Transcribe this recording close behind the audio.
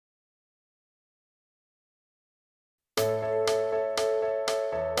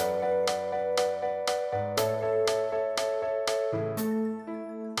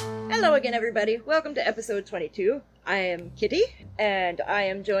again, everybody. Welcome to episode 22. I am Kitty, and I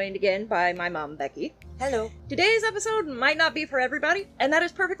am joined again by my mom, Becky. Hello. Today's episode might not be for everybody, and that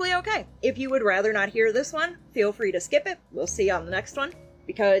is perfectly okay. If you would rather not hear this one, feel free to skip it. We'll see you on the next one.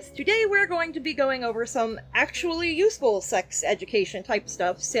 Because today we're going to be going over some actually useful sex education type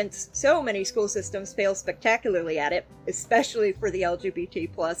stuff, since so many school systems fail spectacularly at it, especially for the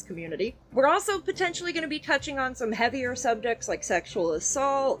LGBT plus community. We're also potentially going to be touching on some heavier subjects like sexual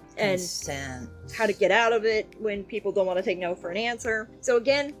assault and Consent. how to get out of it when people don't want to take no for an answer. So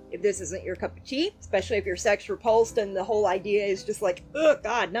again, if this isn't your cup of tea, especially if you're sex repulsed and the whole idea is just like, oh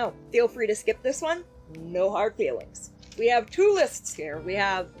god, no, feel free to skip this one. No hard feelings. We have two lists here. We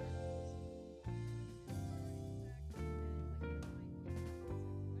have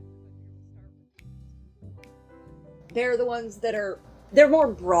they're the ones that they're more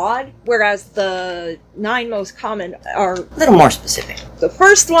broad, whereas the 9 most common are A little more specific. the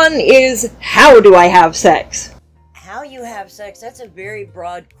first one is, how do I have sex? How you have sex, that's a very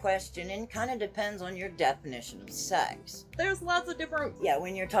broad question and kind of depends on your definition of sex. There's lots of different. Yeah,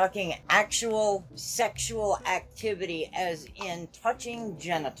 when you're talking actual sexual activity as in touching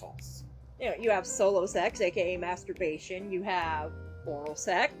genitals. You have solo sex, aka masturbation. You have oral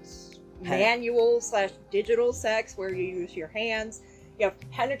sex, Pen- manual/digital sex, where you use your hands. You have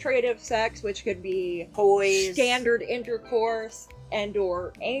penetrative sex, which could be Toys. standard intercourse and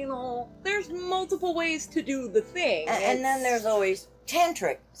or anal. There's multiple ways to do the thing. And then there's always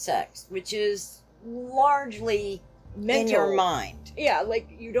tantric sex, which is largely in your mind. Yeah, like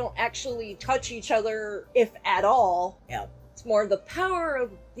you don't actually touch each other, if at all. Yeah. It's more the power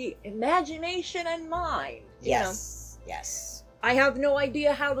of the imagination and mind. you know? Yes. Yes. I have no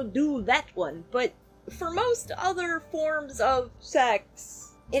idea how to do that one, but for most other forms of sex,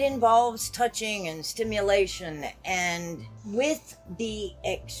 It involves touching and stimulation, and with the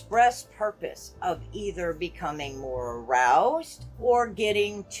express purpose of either becoming more aroused or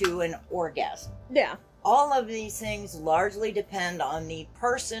getting to an orgasm. yeah. All of these things largely depend on the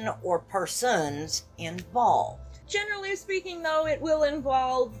person or persons involved. Generally speaking, though, it will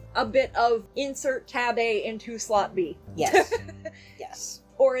involve a bit of insert tab A into slot B. Yes. Yes.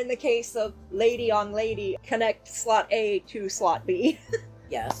 Or in the case of lady on lady, connect slot A to slot B.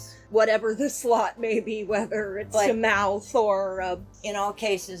 Yes. Whatever the slot may be, whether it's But- to mouth or In all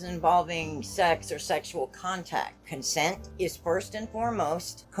cases involving sex or sexual contact, consent is first and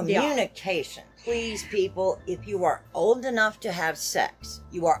foremost. Communication. Please, people, if you are old enough to have sex,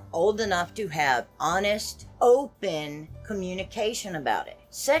 you are old enough to have honest, open communication about it.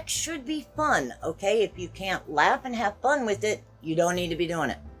 Sex should be fun, okay? If you can't laugh and have fun with it, you don't need to be doing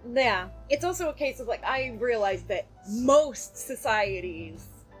it. yeah. It's also a case of, like, I realize that most societies,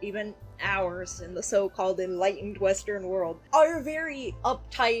 even ours in the so-called enlightened Western world, are very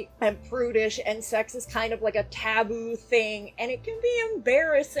uptight and prudish, and sex is kind of like a taboo thing, and it can be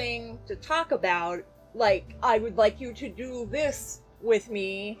embarrassing to talk about. Like, I would like you to do this with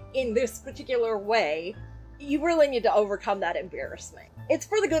me in this particular way. You really need to overcome that embarrassment. It's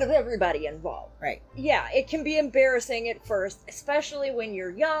for the good of everybody involved. Right. Yeah, it can be embarrassing at first, especially when you're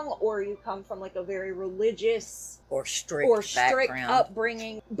young or you come from like a very religious Or strict background.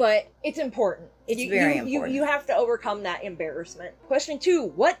 upbringing, but it's important. It's very important. important. You have to overcome that embarrassment. Question 2,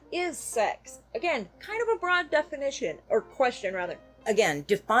 what is sex? Again, kind of a broad definition, or question rather. Again,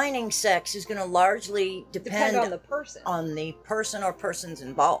 defining sex is going to largely Depend on the person. on the person or persons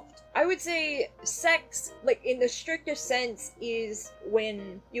involved. I would say sex, like in the strictest sense, is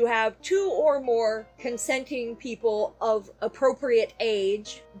when you have 2 or more consenting people of appropriate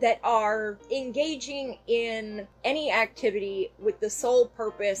age that are engaging in any activity with the sole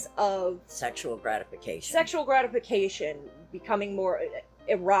purpose of Sexual gratification. sexual gratification, becoming more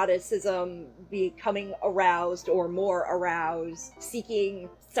eroticism, becoming aroused or more aroused, seeking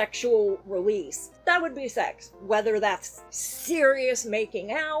sexual release. That would be sex. Whether that's serious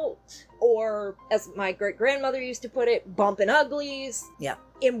making out, or, as my great-grandmother used to put it, bumping uglies. Yeah.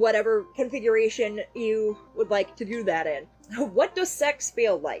 In whatever configuration you would like to do that in. What does sex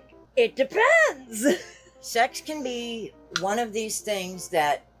feel like? It depends! Sex can be one of these things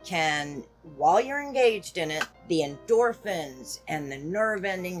that can, while you're engaged in it, the endorphins and the nerve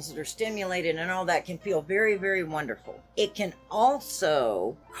endings that are stimulated and all that can feel very, very wonderful. It can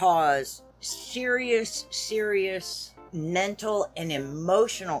also cause serious mental and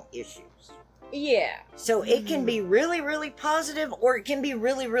emotional issues. Yeah. So it can be really, really positive, or it can be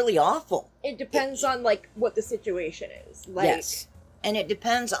really, really awful. It depends on, like, what the situation is. Like, Yes. And it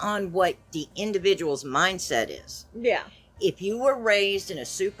depends on what the individual's mindset is. Yeah. If you were raised in a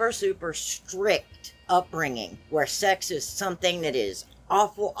super strict upbringing where sex is something that is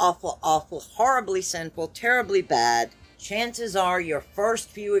awful, awful, awful, horribly sinful, terribly bad, chances are your first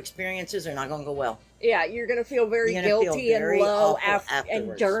few experiences are not going to go well. Yeah, you're gonna feel very You're gonna guilty feel very and low awful and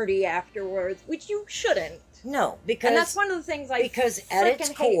afterwards. dirty afterwards, which you shouldn't. No, because And that's one of the things I because at its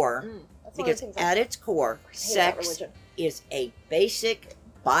frickin' hate. core, That's one of the because things I at its core, hate about sex religion. is a basic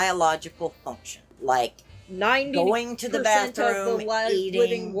biological function, like 90% going to the of bathroom, the eating.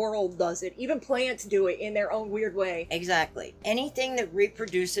 living world does it. Even plants do it in their own weird way. Exactly. Anything that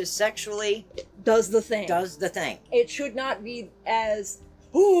reproduces sexually Does the thing. does the thing. It should not be as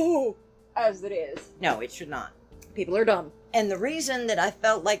ooh as it is. No, it should not. People are dumb. And the reason that I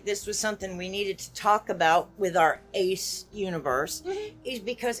felt like this was something we needed to talk about with our ace universe is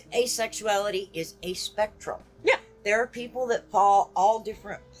because asexuality is a spectrum. Yeah. There are people that fall all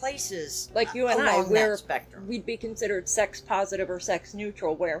different places Like you and I, along where that spectrum. we'd be considered sex positive or sex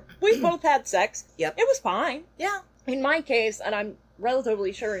neutral, where we both had sex. Yep. It was fine. Yeah. In my case, and I'm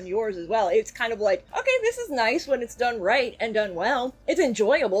relatively sure in yours as well, it's kind of like, okay, this is nice when it's done right and done well. It's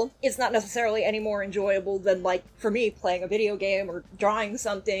enjoyable. It's not necessarily any more enjoyable than, like, for me, playing a video game or drawing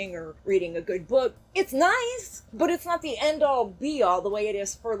something or reading a good book. It's nice, but it's not the end-all be-all the way it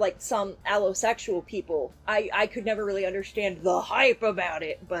is for, like, some allosexual people. I could never really understand the hype about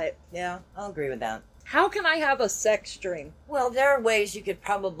it, but Yeah, I'll agree with that. how can I have a sex dream? Well, there are ways you could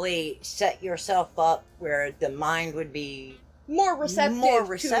probably set yourself up where the mind would be More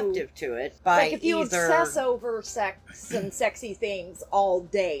receptive, to it by like if you either obsess over sex and sexy things all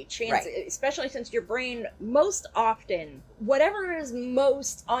day, especially since your brain most often, whatever is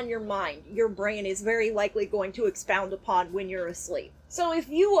most on your mind, your brain is very likely going to expound upon when you're asleep. So if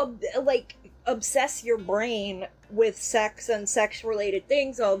you obsess your brain with sex and sex-related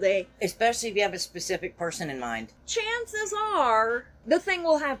things all day, especially if you have a specific person in mind. chances are the thing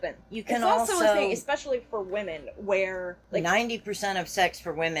will happen. You can it's also a also- thing, especially for women, where like 90% of sex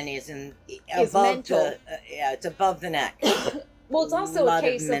for women is Is above mental. it's above the neck. well, it's also a lot of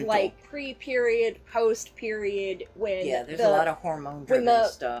case of mental. like pre-period, post-period, when Yeah, there's the a lot of hormone when driven the-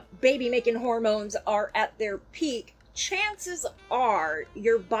 stuff. baby-making hormones are at their peak. Chances are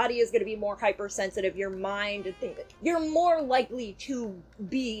your body is going to be more hypersensitive, your mind and things. You're more likely to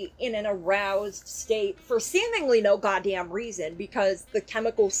be in an aroused state for seemingly no goddamn reason, because the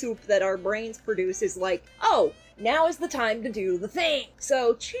chemical soup that our brains produce is like, oh, now is the time to do the thing.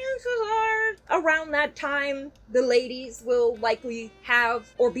 So chances are around that time, the ladies will likely have,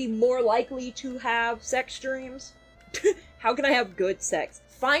 or be more likely to have, sex dreams. How can I have good sex?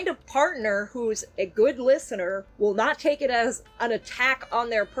 Find a partner who's a good listener, will not take it as an attack on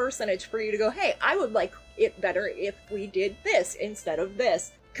their personage for you to go, hey, I would like it better if we did this instead of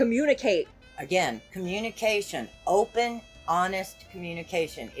this. Communicate. Again, communication, open, honest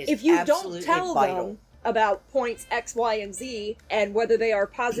communication is If you absolutely don't tell vital. them about points X, Y, and Z, and whether they are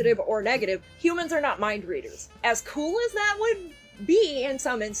positive or negative, humans are not mind readers. As cool as that would be in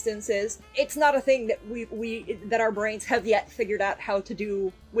some instances, it's not a thing that that our brains have yet figured out how to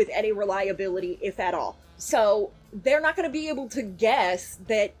do with any reliability, if at all. So they're not going to be able to guess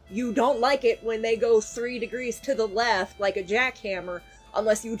that you don't like it when they go 3 degrees to the left like a jackhammer,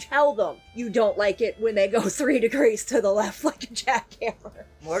 unless you tell them you don't like it when they go 3 degrees to the left like a jackhammer.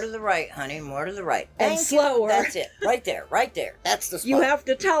 More to the right, honey, more to the right. And Thank you. slower. That's it. Right there, right there. That's the spot. You have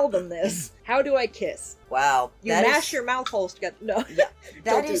to tell them this. How do I kiss? Wow. You that mash is- your mouth holes together. No. Yeah,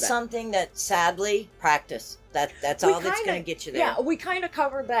 Don't that do is that. something that sadly practice. That's We all that's kinda- going to get you there. Yeah, we kind of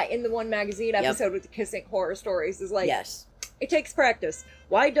covered that in the one magazine episode with the kissing horror stories. Is like, yes. it takes practice.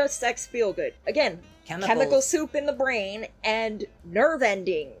 Why does sex feel good? Again, Chemicals. chemical soup in the brain and nerve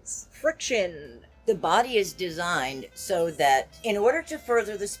endings, friction. The body is designed so that in order to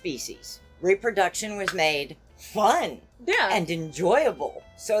further the species, reproduction was made fun Yeah. and enjoyable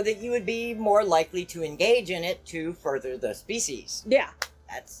so that you would be more likely to engage in it to further the species. yeah.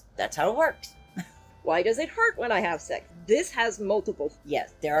 That's how it works. Why does it hurt when I have sex? This has multiple.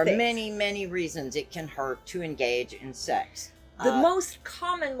 Yes, there are Thanks. many reasons it can hurt to engage in sex. The most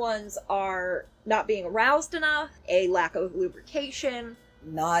common ones are not being aroused enough, a lack of lubrication,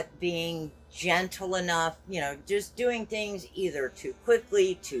 not being gentle enough, just doing things either too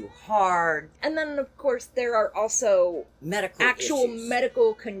quickly, too hard, and then of course there are also medical actual issues.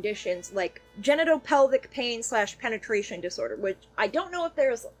 medical conditions like genitopelvic pain / penetration disorder, which I don't know if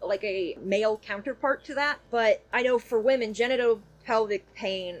there's like a male counterpart to that, but I know for women, genitopelvic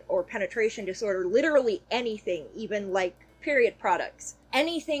pain or penetration disorder, literally anything, even like period products,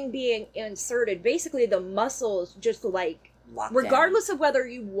 anything being inserted, basically the muscles just like, Lockdown. regardless of whether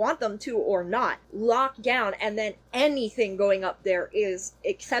you want them to or not, lock down, and then anything going up there is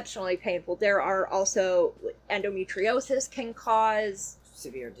exceptionally painful. There are also endometriosis can cause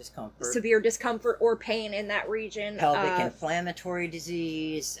severe discomfort, or pain in that region. pelvic inflammatory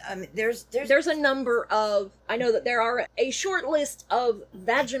disease. I mean, there's a number of, I know that there are a short list of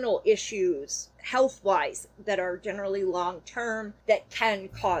vaginal issues, health-wise, that are generally long-term that can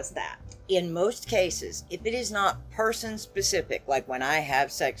cause that. in most cases, if it is not person specific, like when I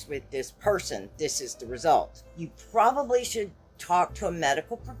have sex with this person, this is the result. You probably should talk to a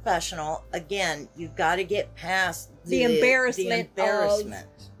medical professional. Again, you've got to get past the embarrassment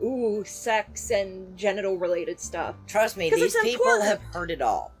of sex and genital related stuff. Trust me, these people have heard it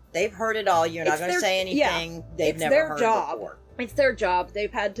all. They've heard it all. You're not going to say anything they've never heard before. It's their job.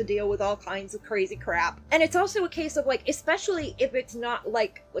 They've had to deal with all kinds of crazy crap. And it's also a case of, like, especially if it's not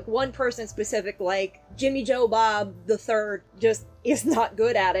like one person specific, like Jimmy Joe Bob the third just is not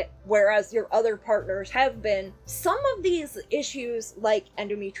good at it, whereas your other partners have been. Some of these issues, like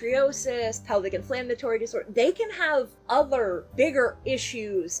endometriosis, pelvic inflammatory disorder, they can have other bigger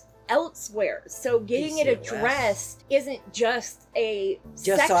issues elsewhere. So getting it addressed isn't just a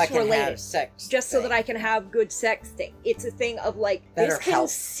just so I can have sex just so that I can have good sexting. It's a thing of, like, better this can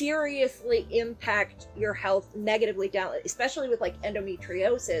health. Seriously impact your health negatively down, especially with like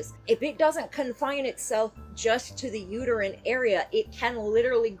endometriosis. If it doesn't confine itself just to the uterine area, it can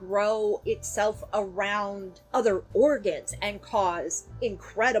literally grow itself around other organs and cause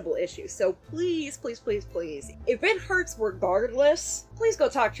incredible issues. So please, please, please, please, if it hurts regardless, please go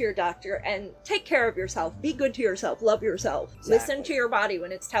talk to your doctor and take care of yourself. Be good to yourself. Love yourself. Exactly. Listen to your body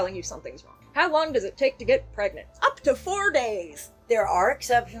when it's telling you something's wrong. How long does it take to get pregnant? Up to 4 days. There are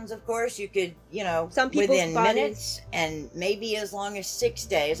exceptions, of course. You could, some people's within bodies, minutes and maybe as long as 6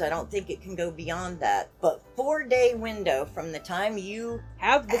 days. I don't think it can go beyond that. But 4-day window from the time you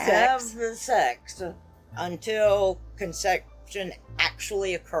have the sex until conception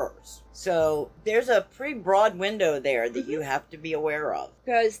actually occurs. So there's a pretty broad window there that you have to be aware of.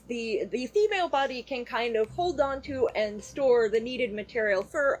 Because the female body can kind of hold on to and store the needed material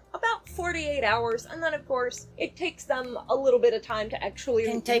for about 48 hours. And then, of course, it takes them a little bit of time to actually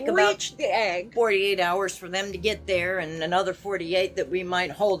reach the egg. 48 hours for them to get there, and another 48 that we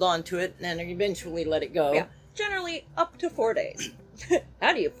might hold on to it and then eventually let it go. Yeah, generally up to 4 days.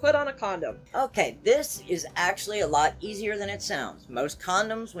 How do you put on a condom? Okay, this is actually a lot easier than it sounds. Most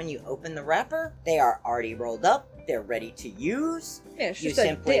condoms, when you open the wrapper, they are already rolled up. They're ready to use. Yeah, it's you just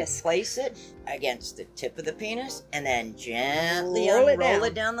simply a disc. place it against the tip of the penis and then gently roll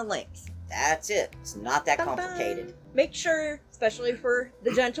it down the length. That's it. It's not that complicated. Make sure, especially for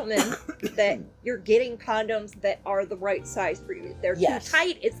the gentlemen, that you're getting condoms that are the right size for you. If they're too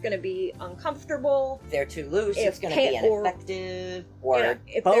tight, it's going to be uncomfortable. If they're too loose, it's going to be ineffective. Or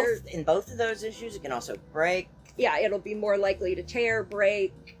in both of those issues, it can also break. Yeah, it'll be more likely to tear,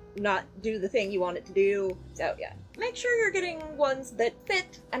 break, not do the thing you want it to do. So, yeah. Make sure you're getting ones that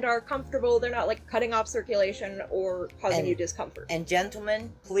fit and are comfortable. They're not, like, cutting off circulation or causing you discomfort. And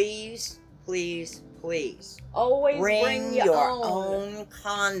gentlemen, please, please, please. Always bring your own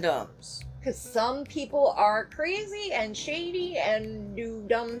condoms. Because some people are crazy and shady and do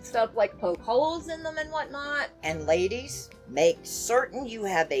dumb stuff like poke holes in them and whatnot. And ladies, make certain you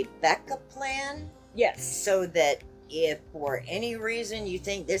have a backup plan. Yes. So that if for any reason you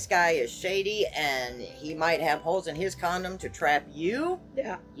think this guy is shady and he might have holes in his condom to trap you,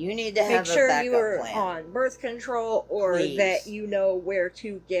 you need to have a backup plan. Make sure you are on birth control, or that you know where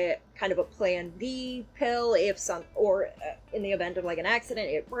to get kind of a plan B pill if in the event of like an accident,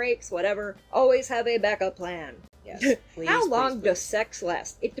 it breaks, whatever. Always have a backup plan. Yes. Please, How long does sex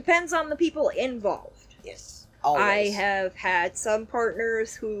last? It depends on the people involved. Yes. Always. I have had some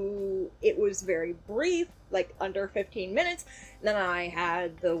partners who it was very brief, like under 15 minutes. Then I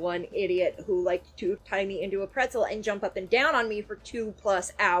had the one idiot who liked to tie me into a pretzel and jump up and down on me for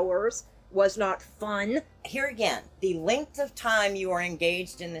 2+ hours. Was not fun. Here again, the length of time you are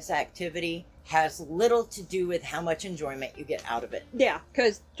engaged in this activity has little to do with how much enjoyment you get out of it. Yeah,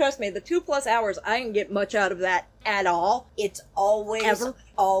 because trust me, the 2+ hours, I didn't get much out of that at all. It's always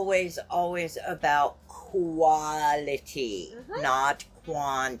about quality, not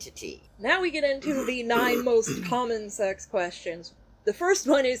quantity. Now we get into the 9 most common sex questions. The first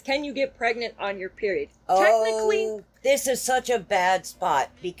one is, can you get pregnant on your period? Technically, this is such a bad spot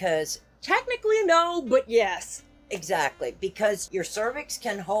because... Technically, no, but yes. Exactly, because your cervix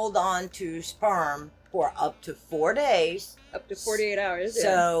can hold on to sperm for up to 4 days. Up to 48 hours,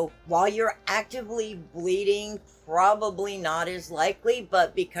 So, while you're actively bleeding, probably not as likely,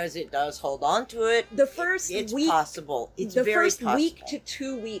 but because it does hold on to it, it's possible. It's very possible. The first week to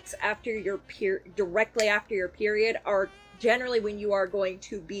 2 weeks after your directly after your period are generally when you are going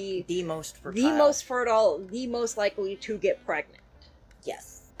to be the most fertile, the most likely to get pregnant.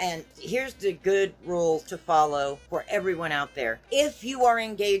 Yes. And here's the good rule to follow for everyone out there. If you are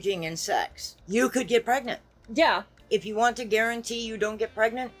engaging in sex, you could get pregnant. Yeah. If you want to guarantee you don't get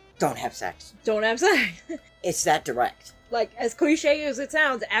pregnant, don't have sex. Don't have sex. It's that direct. Like, as cliche as it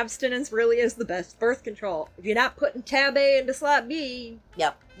sounds, abstinence really is the best birth control. If you're not putting tab A into slot B,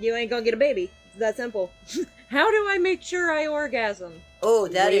 Yep. you ain't gonna get a baby. It's that simple. How do I make sure I orgasm? Oh,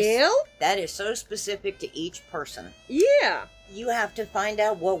 that Well? is so specific to each person. Yeah. You have to find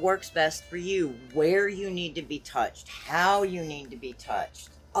out what works best for you, where you need to be touched, how you need to be touched.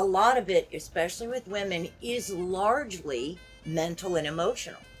 A lot of it, especially with women, is largely mental and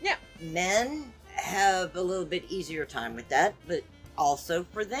emotional. Yeah. Men have a little bit easier time with that, but also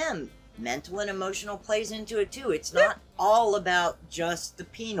for them, mental and emotional plays into it too. It's not all about just the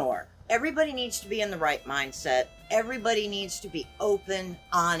penor. Everybody needs to be in the right mindset. Everybody needs to be open,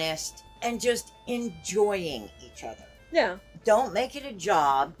 honest, and just enjoying each other. Yeah. Don't make it a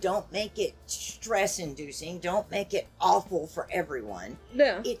job. Don't make it stress inducing. Don't make it awful for everyone.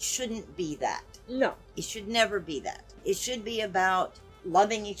 Yeah. It shouldn't be that. No. It should never be that. It should be about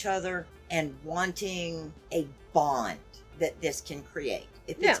loving each other and wanting a bond that this can create.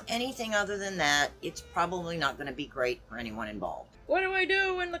 If it's anything other than that, it's probably not going to be great for anyone involved. What do I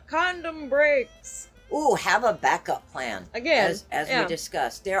do when the condom breaks? Ooh, have a backup plan. Again, as we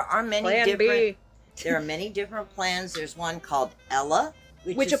discussed, there are many Plan different. B. There are many different plans. There's one called Ella,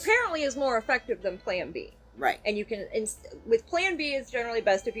 Which is, apparently is more effective than Plan B. right. And you can, with Plan B, it's generally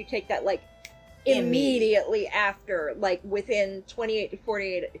best if you take that, like, immediately after, like, within 28 to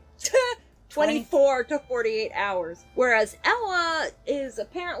 48, 24 to 48 hours. Whereas Ella is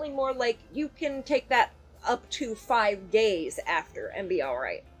apparently more like you can take that up to 5 days after and be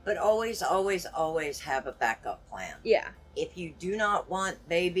alright. But always, always, always have a backup plan. Yeah. If you do not want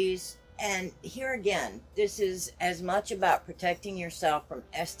babies, and here again, this is as much about protecting yourself from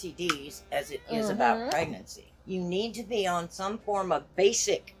STDs as it is about pregnancy. You need to be on some form of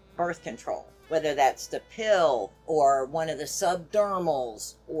basic birth control, whether that's the pill or one of the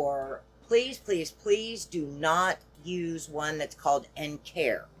subdermals, or please, please, please do not use one that's called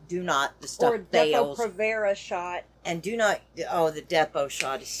Encare. Do not, the stuff Or fails. Depo-Provera shot. And do not, oh, the Depo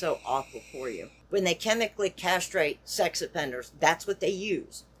shot is so awful for you. When they chemically castrate sex offenders, that's what they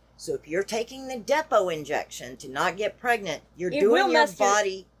use. So if you're taking the Depo injection to not get pregnant, you're doing your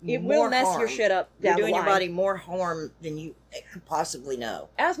body more harm. It will mess your shit up down You're doing the your line. body more harm than you could possibly know.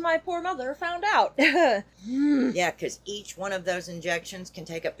 As my poor mother found out. Yeah, because each one of those injections can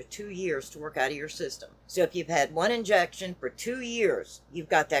take up to 2 years to work out of your system. So if you've had one injection for 2 years, you've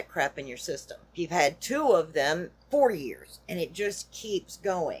got that crap in your system. If you've had 2 of them, 4 years. And it just keeps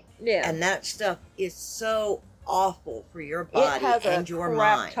going. Yeah. And that stuff is so awful for your body and your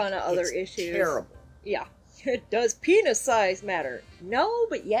mind. It has a crap ton of other It's issues. Terrible. Yeah. Does penis size matter? No,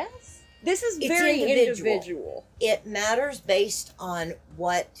 but yes. This is It's very individual. individual. It matters based on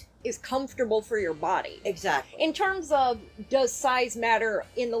what Is comfortable for your body. exactly. In terms of, does size matter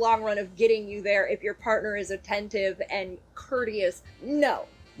in the long run of getting you there if your partner is attentive and courteous? No.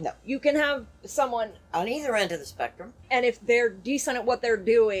 No. You can have someone, On either end of the spectrum. and if they're decent at what they're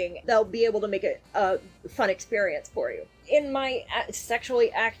doing, they'll be able to make it a fun experience for you. In my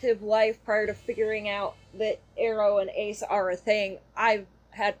sexually active life, prior to figuring out that Arrow and Ace are a thing, I've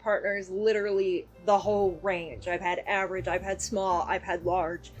had partners literally the whole range. I've had average, I've had small, I've had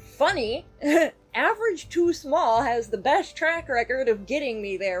large. Funny, average to small has the best track record of getting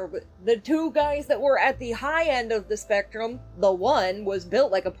me there, but the 2 guys that were at the high end of the spectrum, the one was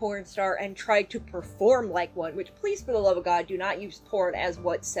built like a porn star and tried to perform like one, which, please, for the love of God, do not use porn as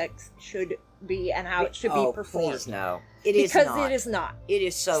what sex should be and how it should be performed. Please no. It is Because not. it is not. It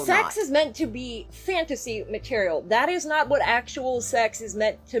is so Sex not. is meant to be fantasy material. That is not what actual sex is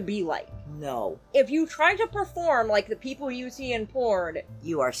meant to be like. No. If you try to perform like the people you see in porn,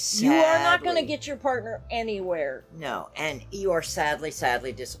 You are sadly... you are not going to get your partner anywhere. No, and you are sadly,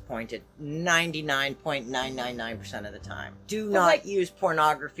 sadly disappointed 99.999% of the time. Do not like- use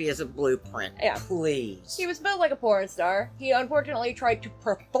pornography as a blueprint. Yeah. Please. He was built like a porn star. He unfortunately tried to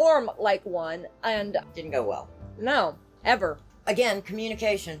perform like one, and Didn't go well. no, ever. Again,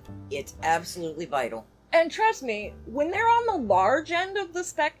 communication. It's absolutely vital. And trust me, when they're on the large end of the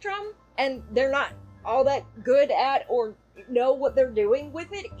spectrum, and they're not all that good at or know what they're doing with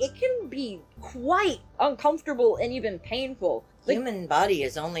it, it can be quite uncomfortable and even painful. The Like, human body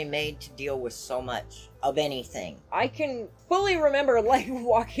is only made to deal with so much of anything. I can fully remember, like,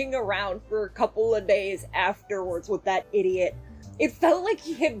 walking around for a couple of days afterwards with that idiot. It felt like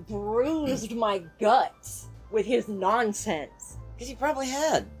he had bruised my guts with his nonsense. Because he probably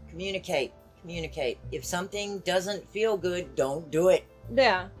had. Communicate. Communicate. If something doesn't feel good, don't do it.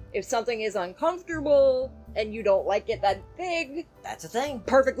 Yeah. If something is uncomfortable and you don't like it that big, That's a thing.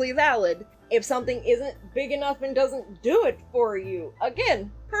 perfectly valid. If something isn't big enough and doesn't do it for you,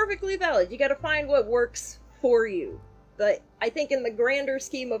 again, perfectly valid. You gotta find what works for you. But I think in the grander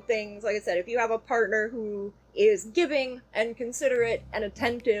scheme of things, like I said, if you have a partner who is giving and considerate and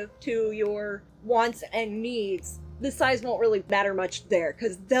attentive to your wants and needs, the size won't really matter much there,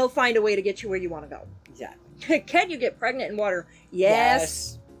 because they'll find a way to get you where you want to go. Exactly. Can you get pregnant in water?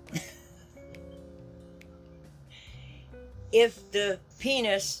 Yes. If the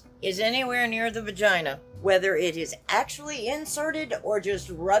penis is anywhere near the vagina, whether it is actually inserted or just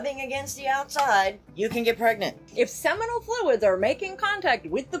rubbing against the outside, you can get pregnant. If seminal fluids are making contact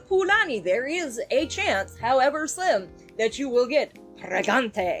with the punani, there is a chance, however slim, that you will get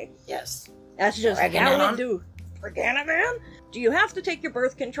pregante. Yes. That's just how Pregnant. we do. Pregante? Do you have to take your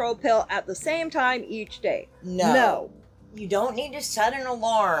birth control pill at the same time each day? No. You don't need to set an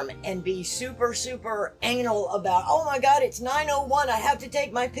alarm and be super anal about, oh my god, it's 9:01, I have to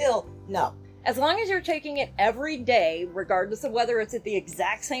take my pill. No. As long as you're taking it every day, regardless of whether it's at the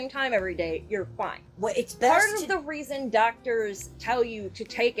exact same time every day, you're fine. Well, it's best Part of the reason doctors tell you to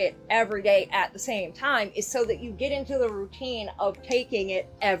take it every day at the same time is so that you get into the routine of taking it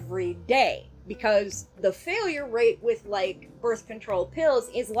every day. Because the failure rate with like birth control pills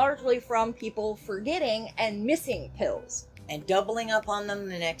is largely from people forgetting and missing pills. and doubling up on them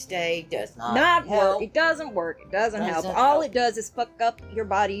the next day does not Not help. work. It doesn't work. It doesn't help. Doesn't All help. it does is fuck up your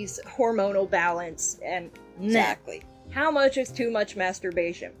body's hormonal balance and Exactly. How much is too much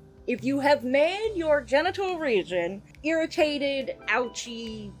masturbation? If you have made your genital region irritated,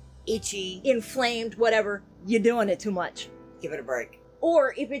 ouchy, Itchy. inflamed, whatever, you're doing it too much. Give it a break.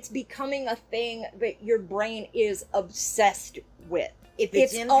 Or if it's becoming a thing that your brain is obsessed with. If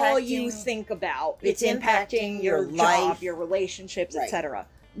It's all impacting- you think about. it's It's impacting impacting your your job, life. your relationships, Right. etc.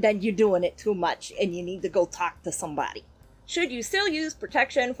 Then you're doing it too much and you need to go talk to somebody. Should you still use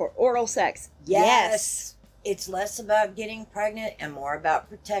protection for oral sex? Yes. It's less about getting pregnant and more about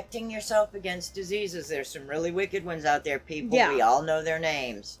protecting yourself against diseases. There's some really wicked ones out there, people. Yeah. We all know their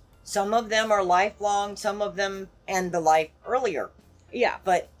names. Some of them are lifelong, some of them end the life earlier. Yeah.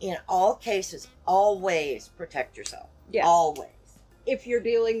 But in all cases, always protect yourself. Yes. Always. If you're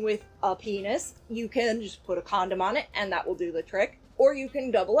dealing with a penis, you can just put a condom on it and that will do the trick. Or you can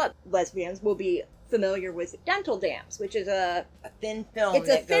double up. Lesbians will be familiar with dental dams, which is A thin film It's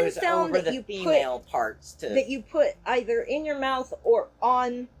a that thin goes film over that the you put- female parts to that you put either in your mouth or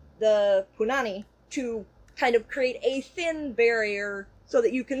on the punani to kind of create a thin barrier so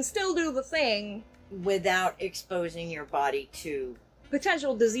that you can still do the thing. without exposing your body to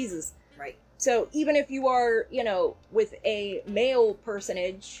Potential diseases. right. So even if you are, with a male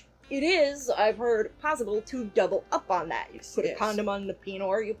personage, it is, I've heard, possible to double up on that. You put a Yes. condom on the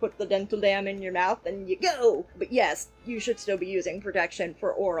penor, you put the dental dam in your mouth, and you go. But yes, you should still be using protection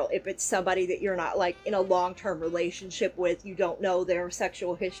for oral if it's somebody that you're not, in a long-term relationship with. You don't know their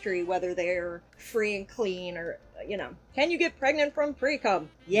sexual history, whether they're free and clean or, Can you get pregnant from pre-cum?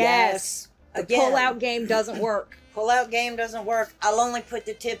 Yes. The Again, pull-out game doesn't work. pull-out game doesn't work. I'll only put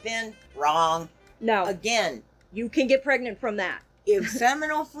the tip in. Wrong. No, Again, you can get pregnant from that. if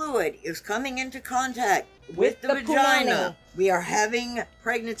seminal fluid is coming into contact with the the vagina, punani. we are having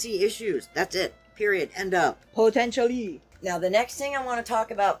pregnancy issues. That's it. Period. End up. Potentially. Now, the next thing I want to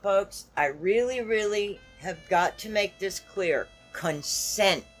talk about, folks, I really have got to make this clear.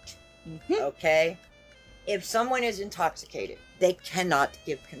 Consent. Okay? If someone is intoxicated, they cannot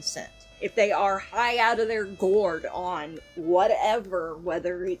give consent. If they are high out of their gourd on whatever,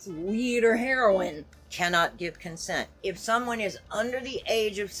 whether it's weed or heroin, Cannot give consent. If someone is under the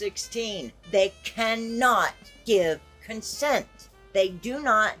age of 16, they cannot give consent. They do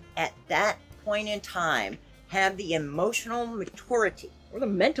not, at that point in time, have the emotional maturity or the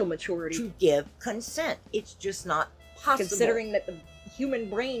mental maturity, to give consent. It's just not possible. considering that the human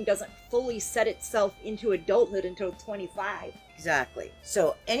brain doesn't fully set itself into adulthood until 25. Exactly.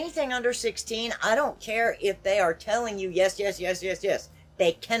 So anything under 16, I don't care if they are telling you yes.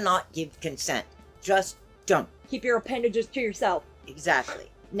 They cannot give consent. Just don't. Keep your appendages to yourself. Exactly.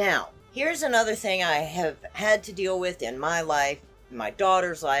 Now, here's another thing I have had to deal with in my life, in my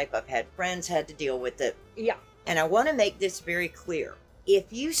daughter's life. I've had friends had to deal with it. Yeah. And I want to make this very clear. If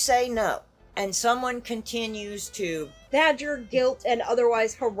you say no and someone continues to Badger, guilt, and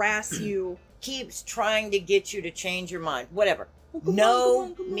otherwise harass you. keeps trying to get you to change your mind, whatever. Well, come No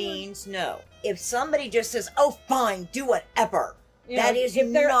on, come on. means no. If somebody just says, oh, fine, do whatever, You know, that is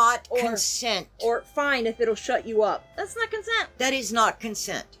if they're- not or- consent. Or fine if it'll shut you up. That's not consent. That is not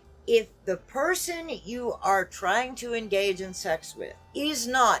consent. If the person you are trying to engage in sex with is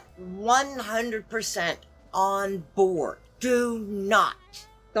not 100% on board, do not,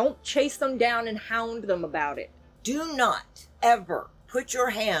 Don't chase them down and hound them about it. do not ever put your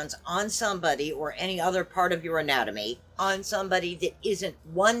hands on somebody or any other part of your anatomy on somebody that isn't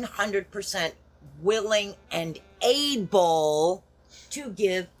 100% willing and able to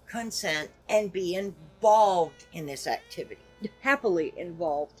give consent and be involved in this activity. Happily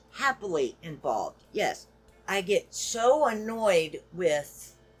involved. Happily involved, yes. I get so annoyed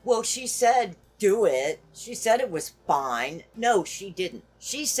with, well, she said do it. She said it was fine. No, she didn't.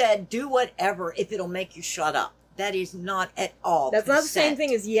 She said do whatever if it'll make you shut up. That is not at all That's consent. not the same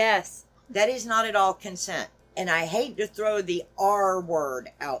thing as yes. That is not at all consent. And I hate to throw the R word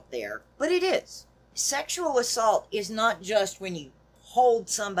out there, but it is. Sexual assault is not just when you hold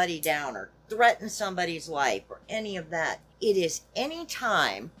somebody down or threaten somebody's life or any of that. It is any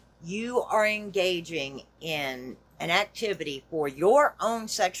time you are engaging in an activity for your own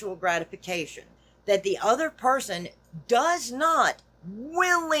sexual gratification that the other person does not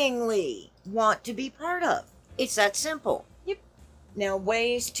willingly want to be part of. It's that simple. Yep. Now,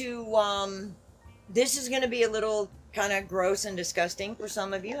 ways to, this is going to be a little kind of gross and disgusting for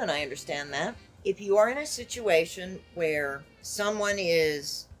some of you, and I understand that. If you are in a situation where someone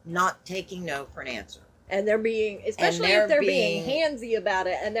is not taking no for an answer, And they're being, especially they're if they're being being- handsy about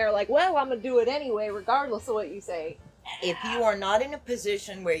it, and they're like, well, I'm going to do it anyway, regardless of what you say. if you are not in a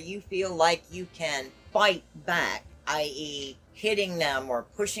position where you feel like you can fight back, i.e., hitting them or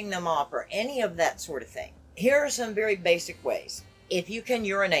pushing them off or any of that sort of thing, here are some very basic ways. If you can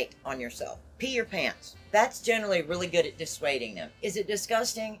urinate on yourself, pee your pants. That's generally really good at dissuading them. Is it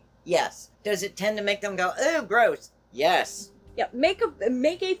disgusting? Yes. Does it tend to make them go, oh, gross? Yes. Yeah, make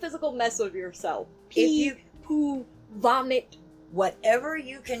a physical mess of yourself. Pee, you- poo, vomit. Whatever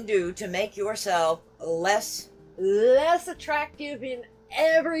you can do to make yourself less, Attractive in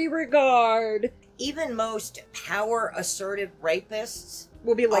every regard. even most power assertive rapists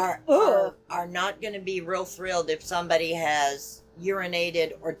Will be like, are, ugh. are not going to be real thrilled if somebody has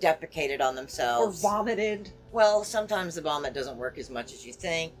urinated or defecated on Or themselves. vomited. Well, sometimes the vomit doesn't work as much as you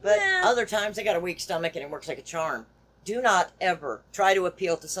think, but Yeah. other times they got a weak stomach and it works like a charm. Do not ever try to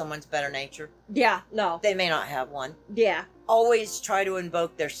appeal to someone's better nature. Yeah, no. They may not have one. Yeah. Always try to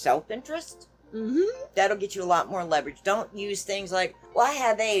invoke their self-interest. Mm-hmm. That'll get you a lot more leverage. Don't use things like, well, I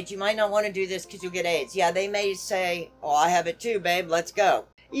have AIDS. You might not want to do this because you'll get AIDS. Yeah, they may say, oh, I have it too, babe. Let's go.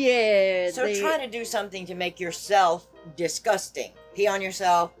 Yeah. So try to do something to make yourself disgusting. Pee on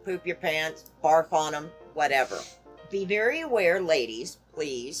yourself, poop your pants, barf on them, whatever. Be very aware, ladies,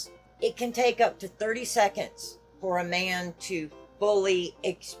 please. It can take up to 30 seconds for a man to fully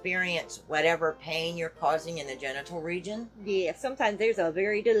experience whatever pain you're causing in the genital region. Yeah, sometimes there's a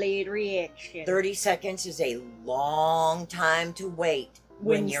very delayed reaction. 30 seconds is a long time to wait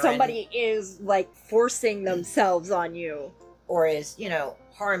when you're somebody is, like, forcing themselves on you. or is,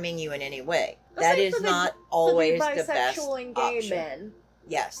 harming you in any way. That's That like is for the- not always For the best bisexual and gay option. men.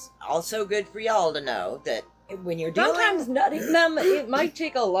 Yes. Also good for y'all to know that when you're dealing Sometimes nutting them, it might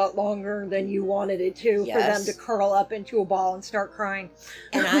take a lot longer than you wanted it to for them Yes. to curl up into a ball and start crying.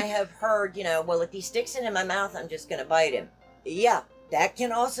 and I have heard, well, if he sticks it in my mouth, I'm just going to bite him. Yeah, that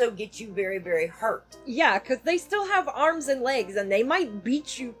can also get you very, very hurt. Yeah, because they still have arms and legs, and they might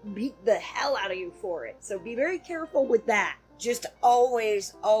beat the hell out of you for it. So be very careful with that. Just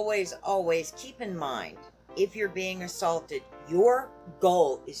always, always, always keep in mind, if you're being assaulted, your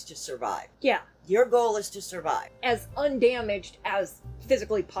goal is to survive. Yeah, Your goal is to survive. as undamaged as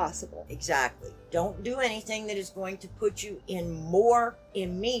physically possible. Exactly. Don't do anything that is going to put you in more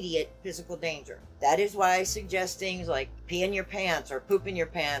immediate physical danger. That is why I suggest things like peeing your pants or pooping your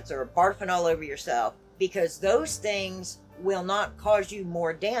pants or barfing all over yourself, because those things will not cause you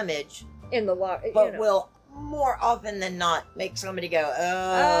more damage, In the law, but will more often than not make somebody go,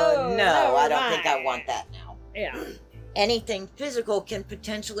 Oh, no, never I don't think I mind." want that now. Yeah. Anything physical can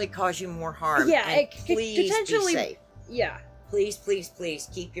potentially cause you more harm. Yeah, and it could please potentially- be safe. Yeah. Please, please, please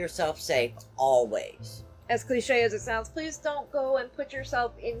keep yourself safe always. As cliche as it sounds, please don't go and put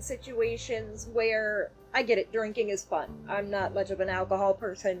yourself in situations where, I get it, drinking is fun. I'm not much of an alcohol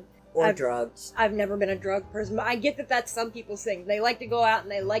person. Or drugs. I've never been a drug person, but I get that that's some people's thing. They like to go out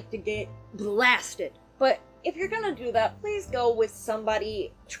and they like to get blasted. But if you're gonna do that, please go with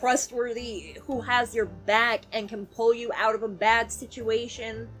somebody trustworthy who has your back and can pull you out of a bad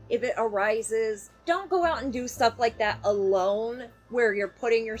situation if it arises. Don't go out and do stuff like that alone, where you're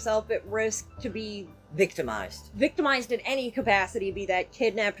putting yourself at risk to be Victimized. victimized in any capacity, be that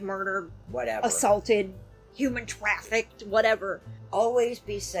kidnapped, murdered, Whatever. assaulted, human trafficked, whatever. Always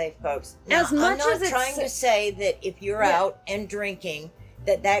be safe, folks. Now, As much I'm not as it's trying to say that if you're Yeah. out and drinking,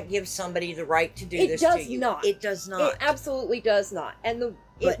 that gives somebody the right to do It this does to you. not. It does not. It absolutely does not. And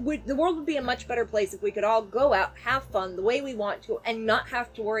the world would be a much better place if we could all go out, have fun the way we want to, and not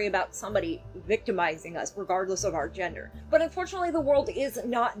have to worry about somebody victimizing us, regardless of our gender. But unfortunately, the world is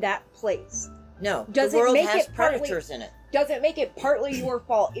not that place. No, Does the it world make has it partly- predators in it. Does it make it partly your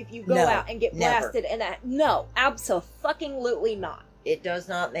fault if you go No, out and get never. blasted and that? No, absolutely not. It does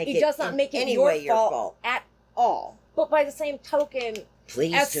not make it. It does not in make it any your way your fault fault. at all. But by the same token,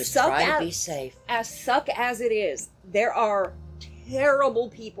 Please as just suck try to as- be safe. as suck as it is, there are terrible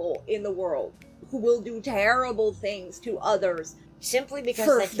people in the world who will do terrible things to others Simply because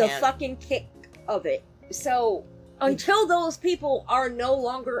for they the can. fucking kick of it. So until those people are no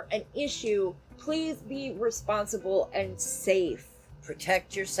longer an issue, please be responsible and safe.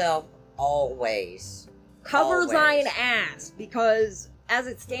 Protect yourself always. Cover Always. thine ass, because as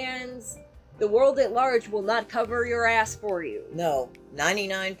it stands, the world at large will not cover your ass for you. No,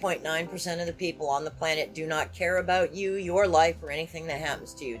 99.9% of the people on the planet do not care about you, your life, or anything that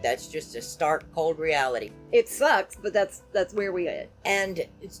happens to you. That's just a stark, cold reality. It sucks, but that's where we are. And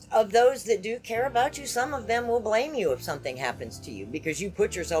of those that do care about you, some of them will blame you if something happens to you because you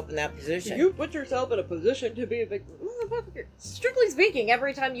put yourself in that position. You put yourself in a position to be a victim. Strictly speaking,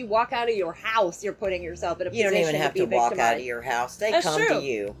 every time you walk out of your house, you're putting yourself in a You position don't even have be to walk victimized. out of your house. They That's come true. to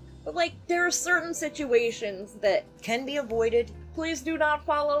you. But like, there are certain situations that Can be avoided, please do not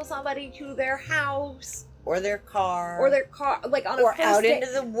follow somebody to their house or their car, or their car, like on a or first out date.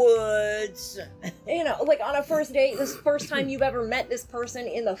 into the woods. You know, like on a first date, this first time you've ever met this person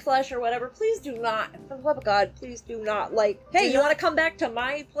in the flesh or whatever, please do not, for the love of God, please do not, like, hey, Do you not- want to come back to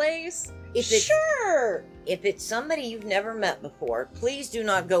my place? If it's- Sure! If it's somebody you've never met before, please do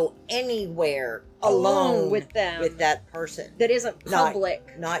not go anywhere alone with them. with that person. That isn't Not-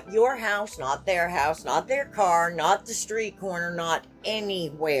 public. Not your house, not their house, not their car, not the street corner, not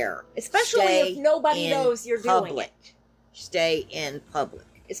anywhere. Especially Stay if nobody in knows you're doing public. it. Stay in public.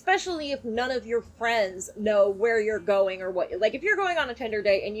 Especially if none of your friends know where you're going or what. Like, if you're going on a Tinder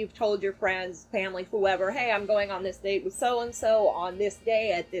date and you've told your friends, family, whoever, hey, I'm going on this date with so-and-so on this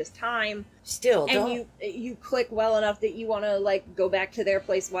day at this time, Still, and don't you click well enough that you want to, like, go back to their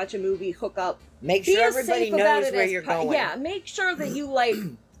place, watch a movie, hook up. make Be sure as everybody safe about knows it where as you're going. Yeah, make sure that you, like,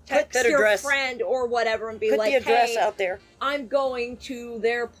 text that your address- friend or whatever and be Put like, the address hey, out there. I'm going to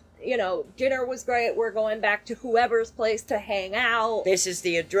their, dinner was great. We're going back to whoever's place to hang out. This is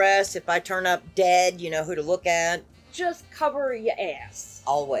the address. If I turn up dead, you know who to look at. Just cover your ass.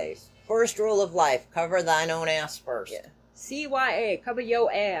 Always. First rule of life, cover thine own ass first. Yeah. CYA, cover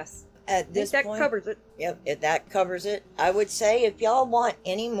your ass. At this that point, covers it. Yep, that covers it. I would say if y'all want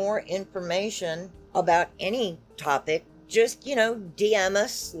any more information about any topic, just, DM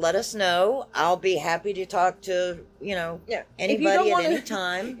us, let us know. I'll be happy to talk to, Yeah. If you anybody don't at wanna- any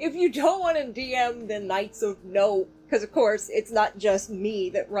time. If you don't want to DM the Knights of No, because of course it's not just me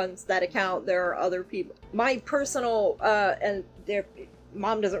that runs that account. There are other people. My personal and their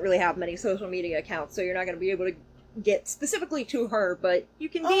mom doesn't really have many social media accounts, so you're not going to be able to get specifically to her. But you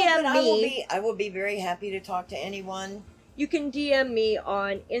can DM but me. I will be very happy to talk to anyone. You can DM me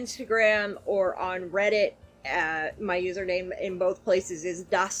on Instagram or on Reddit. My username in both places is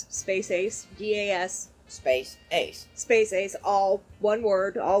Das Space Ace, DAS Space Ace. Space Ace, all one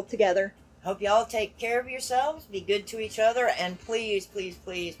word, all together. Hope y'all take care of yourselves, be good to each other, and please, please,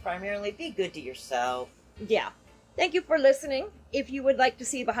 please, primarily be good to yourself. Yeah. Thank you for listening. If you would like to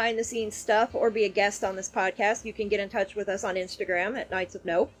see behind the scenes stuff or be a guest on this podcast, you can get in touch with us on Instagram at Knights of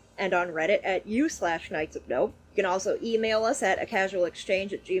Nope and on Reddit at u/Knights of Nope. You can also email us at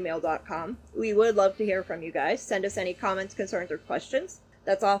acasualexchange@gmail.com. We would love to hear from you guys. Send us any comments, concerns, or questions.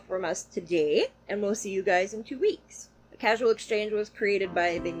 That's all from us today, and we'll see you guys in 2 weeks. A Casual Exchange was created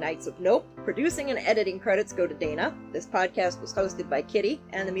by the Knights of Nope. Producing and editing credits go to Dana. This podcast was hosted by Kitty,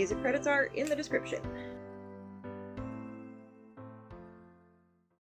 and the music credits are in the description.